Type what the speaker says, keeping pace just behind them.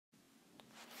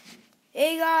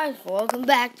Hey guys, welcome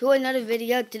back to another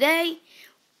video today.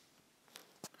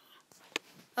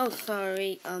 Oh,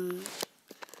 sorry,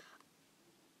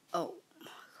 oh,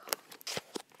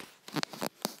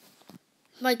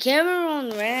 my camera on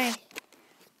red.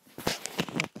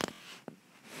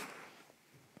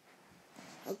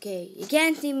 Okay, you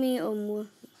can't see me okay,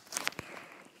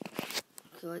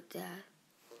 like that.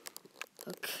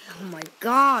 Okay, oh my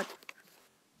god.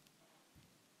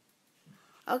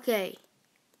 Okay,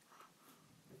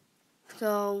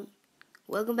 so,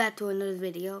 welcome back to another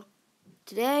video.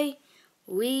 Today,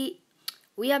 we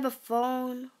have a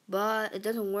phone, but it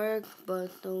doesn't work,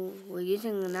 so we're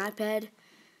using an iPad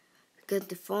because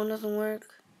the phone doesn't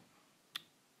work.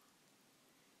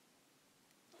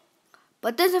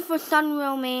 But this is for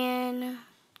Sunrailman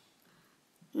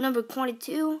number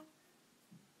 22.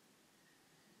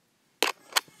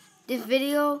 This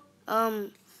video,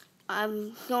 I'm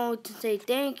going to say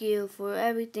thank you for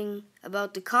everything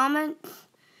about the comments,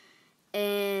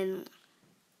 and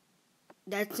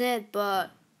that's it. But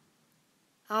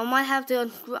I might have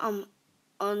to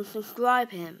unsubscribe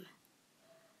him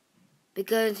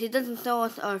because he doesn't show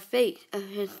us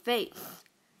his face.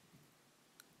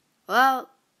 Well,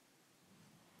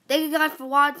 thank you guys for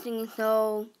watching.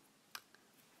 So,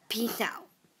 peace out.